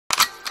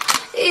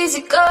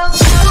easy go.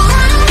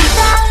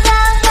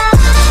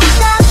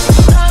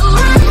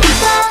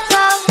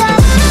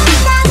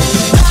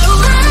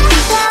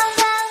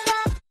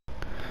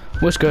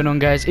 What's going on,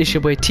 guys? It's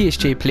your boy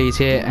TSJ Plays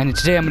here, and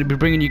today I'm going to be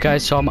bringing you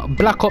guys some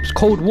Black Ops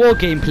Cold War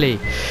gameplay.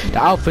 The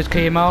alphas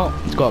came out,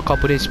 it's got a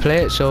couple days to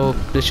play it, so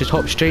let's just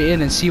hop straight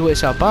in and see what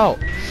it's about.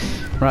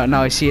 Right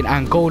now I see in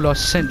Angola,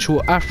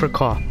 Central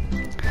Africa.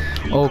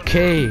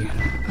 Okay,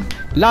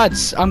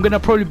 lads, I'm going to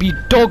probably be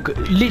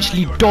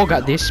literally dog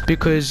at this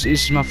because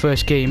this is my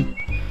first game.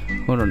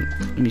 Hold on,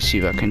 let me see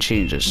if I can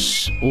change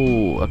this.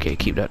 Oh, okay,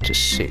 keep that to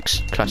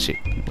 6. Classic,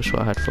 that's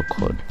what I had for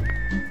COD.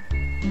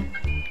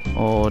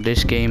 Oh,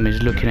 this game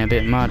is looking a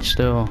bit mad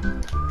still.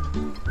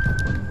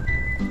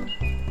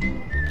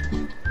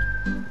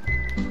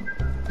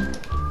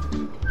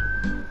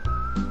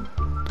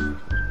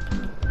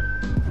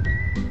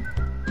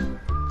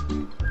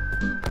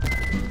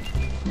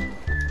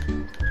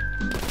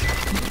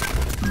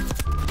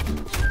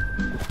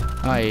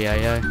 Ay,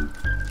 ay, ay.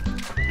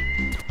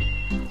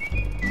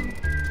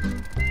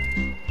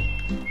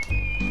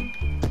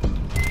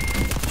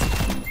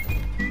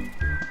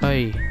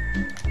 Ay.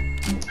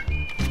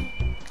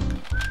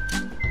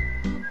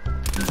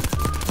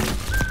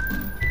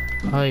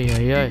 Ay,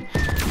 ay, ay.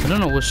 I don't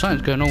know what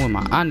something's going on with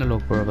my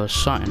analog, bro, but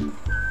something.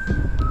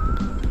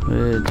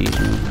 Where are these,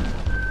 man?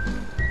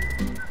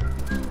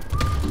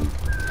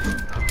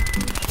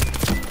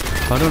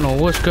 I don't know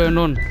what's going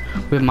on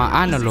with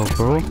my analog,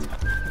 bro.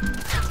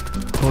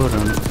 Hold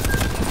on.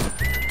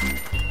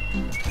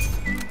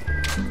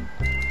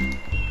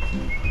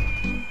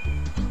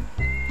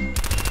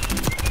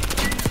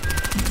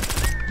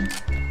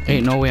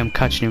 Ain't no way I'm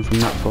catching him from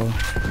that far.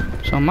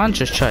 Some man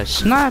just tried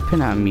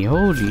sniping at me.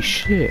 Holy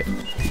shit.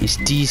 It's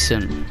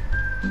decent.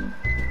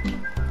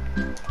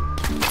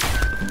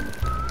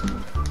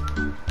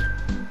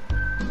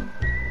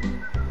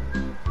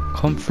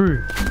 Come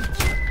through.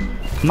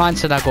 Man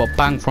said I got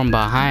banged from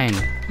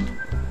behind.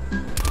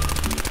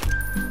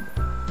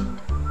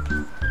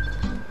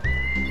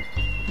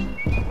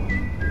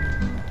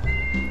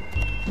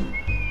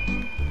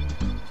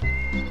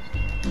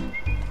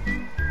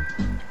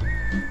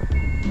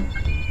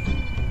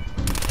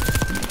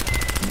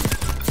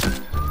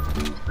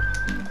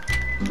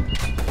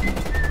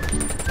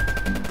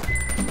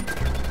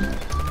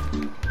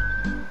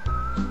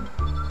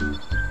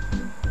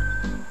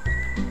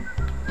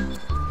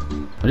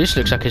 Well, this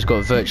looks like it's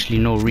got virtually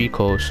no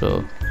recoil,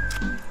 so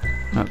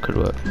that could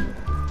work.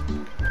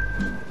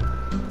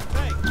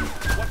 Hey,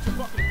 watch your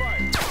fucking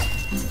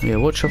fire. Yeah,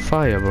 watch your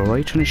fire, bro. Why are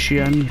you trying to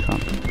shoot at me, fam?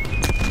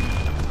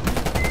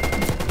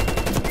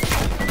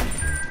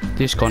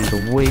 This gun's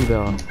way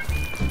better.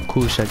 Of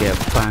course I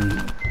get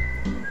banged.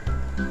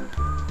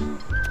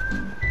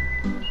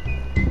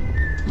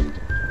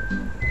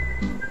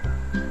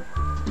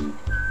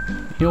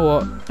 You know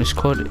what? This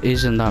COD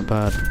isn't that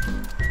bad.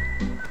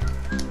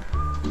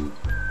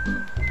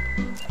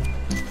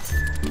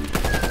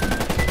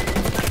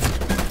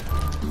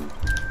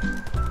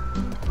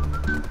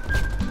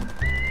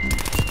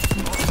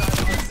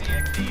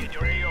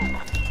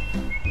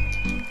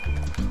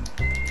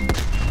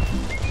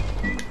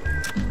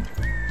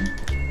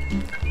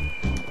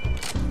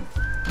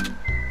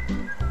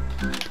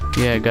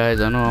 Yeah, guys,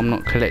 I know I'm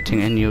not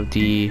collecting any of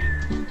the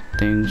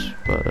things,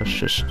 but that's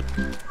just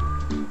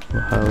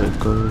how it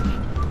goes.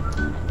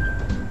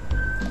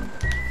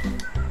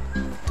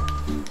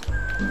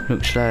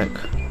 Looks like.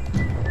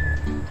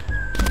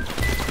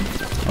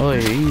 Oh,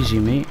 yeah, easy,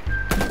 mate.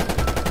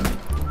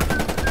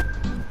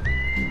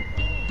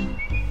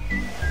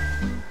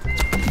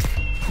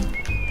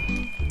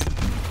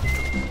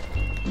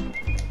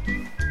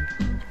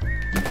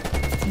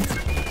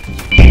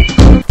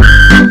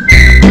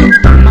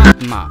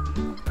 Map.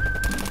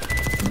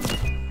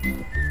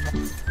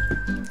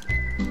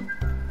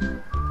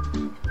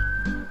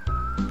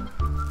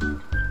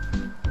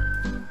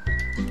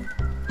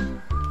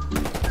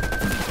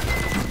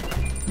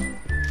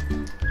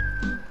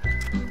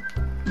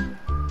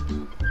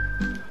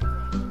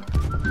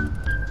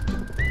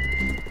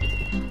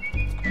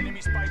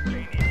 Enemy spy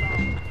plane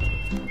inbound.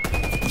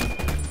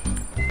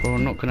 Bro,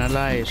 I'm not gonna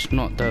lie, it's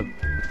not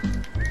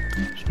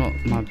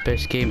my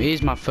best game. It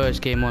is my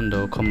first game on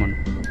though, come on.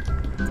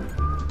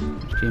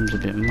 This game's a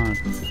bit mad.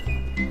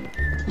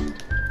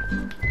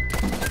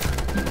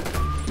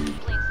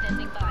 Plane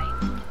standing by.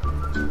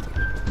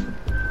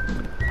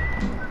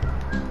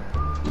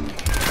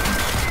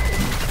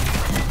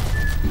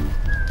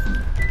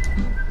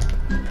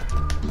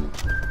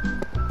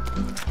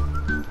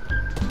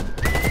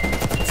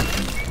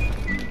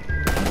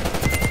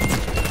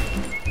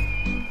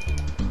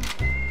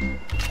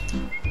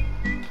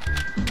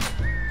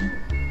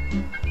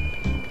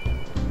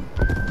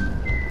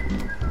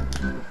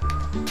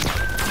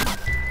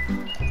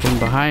 From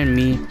behind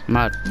me,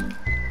 mad.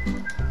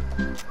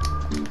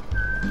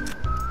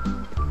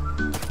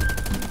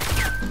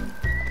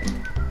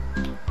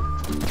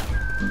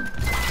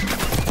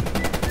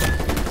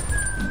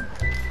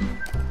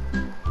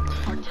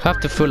 I have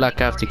to feel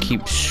like I have to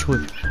keep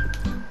swift.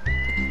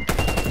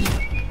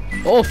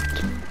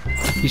 Oft.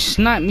 You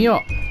sniped me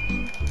up.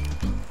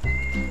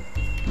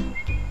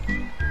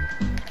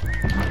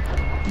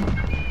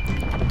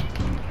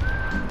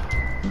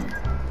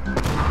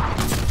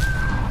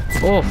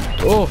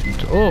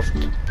 Oft.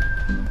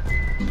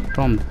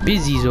 From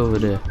busies over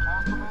there.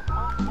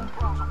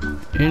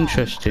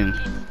 Interesting.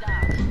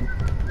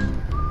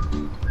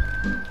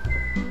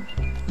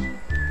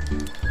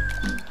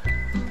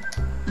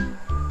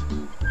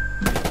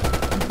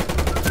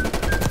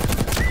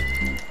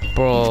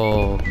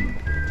 Bro,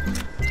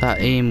 that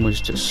aim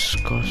was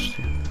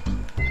disgusting.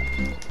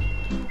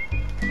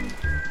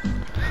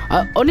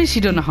 I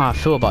honestly don't know how I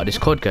feel about this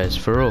COD, guys,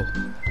 for real.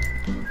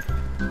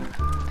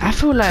 I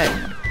feel like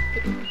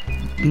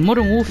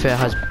Modern Warfare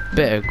has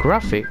better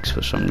graphics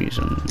for some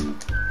reason.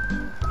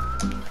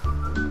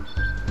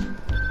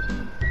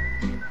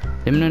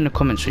 Let me know in the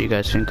comments what you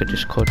guys think of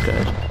this COD,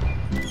 guys.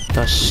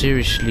 That's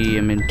seriously,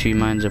 I'm in two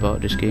minds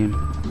about this game.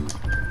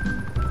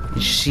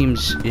 It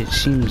seems.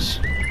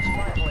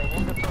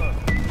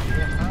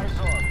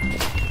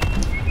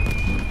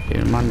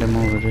 Yeah, man, them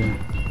over there.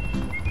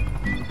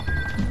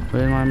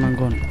 Where's my man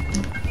gone?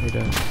 Right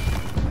there.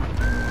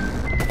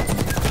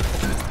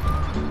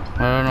 I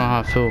don't know how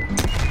I feel.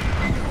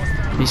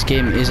 This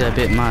game is a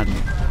bit mad.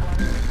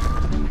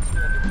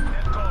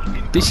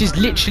 This is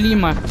literally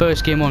my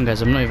first game on,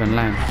 guys. I'm not even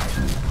lying.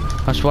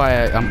 That's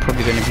why I'm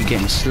probably going to be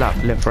getting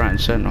slapped left, right, and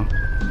center.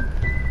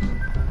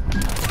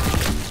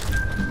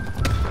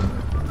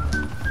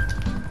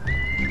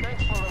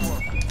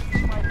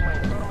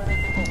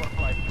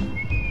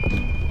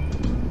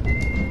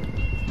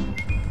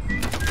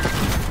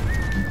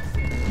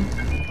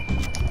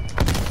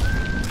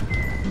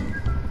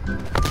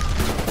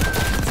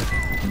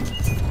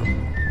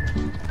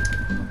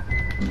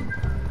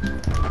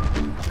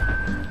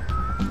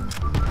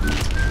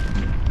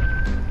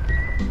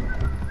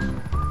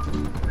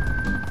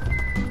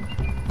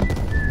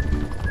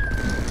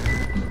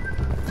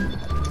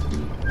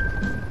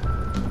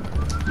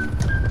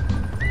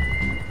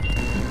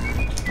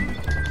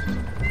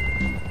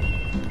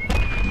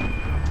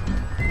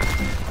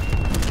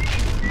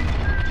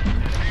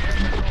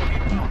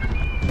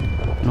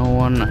 No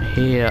one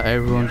here,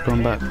 everyone's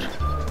gone back.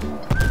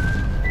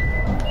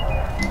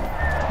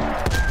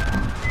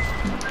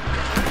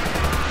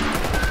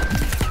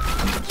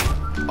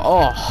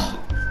 Oh!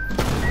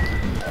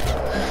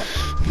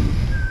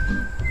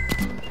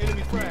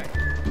 Enemy frag.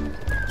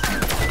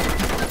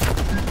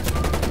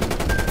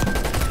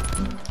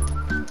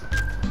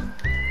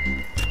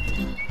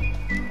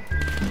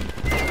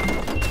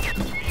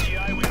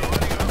 BGI, we are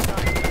running out of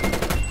time.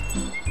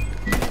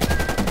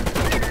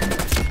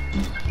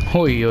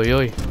 Oi, oi,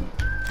 oi.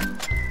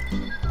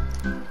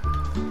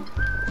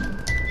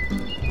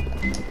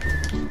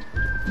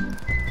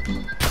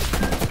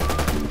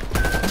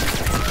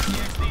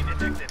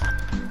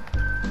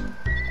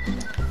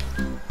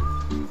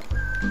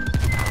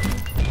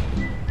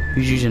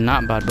 Who's using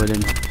that bad boy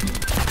then?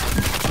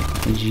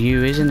 It's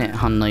you, isn't it,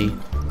 honey?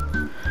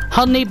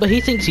 Honey, but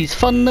he thinks he's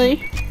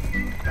funny.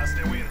 That's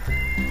the win.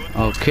 Good.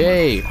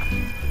 Okay.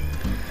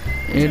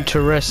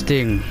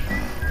 Interesting.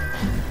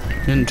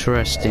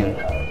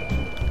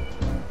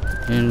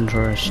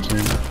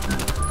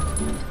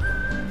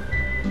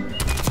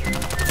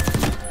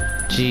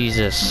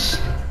 Jesus.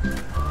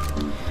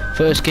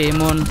 First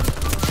game on.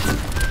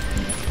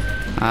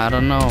 I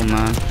don't know,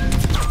 man.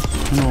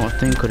 I don't know what to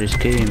think of this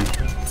game.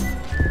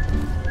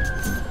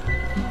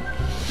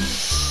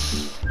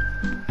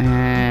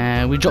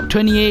 We dropped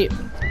 28.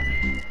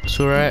 It's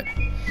alright.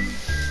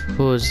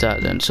 What was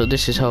that then? So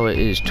this is how it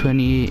is.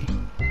 28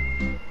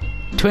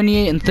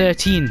 and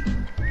 13.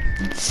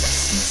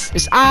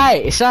 It's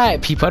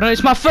alright, people. I know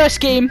it's my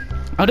first game.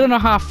 I don't know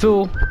how I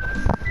feel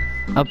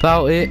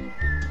about it.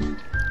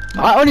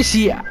 I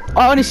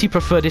honestly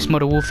prefer this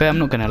Modern Warfare. I'm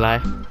not gonna lie.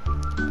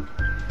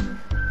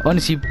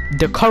 Honestly,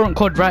 the current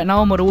COD right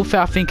now, Modern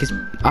Warfare, I think is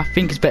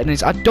better than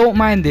this. I don't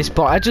mind this,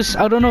 but I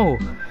don't know.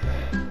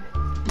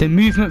 The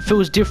movement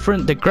feels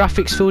different. The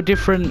graphics feel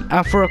different.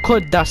 And for a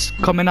COD that's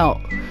coming out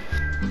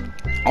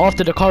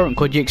after the current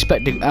COD, you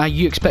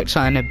expect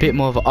something a bit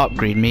more of an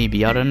upgrade,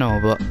 maybe. I don't know,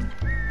 but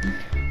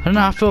I don't know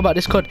how I feel about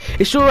this COD.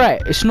 It's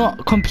alright. It's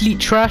not complete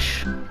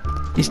trash.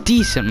 It's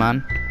decent,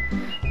 man.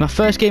 My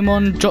first game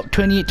on, dropped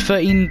 28 to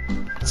 13.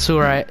 It's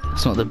alright.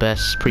 It's not the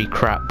best. It's pretty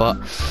crap, but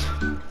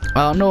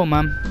I don't know,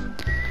 man.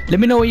 Let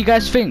me know what you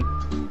guys think.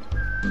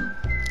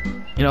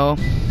 You know,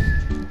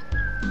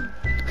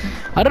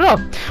 I don't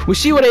know. We'll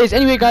see what it is.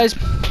 Anyway, guys,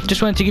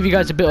 just wanted to give you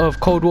guys a bit of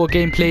Cold War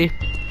gameplay.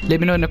 Let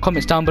me know in the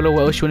comments down below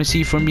what else you want to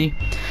see from me.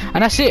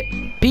 And that's it.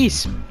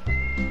 Peace.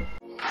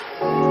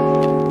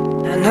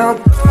 And I'll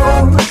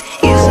go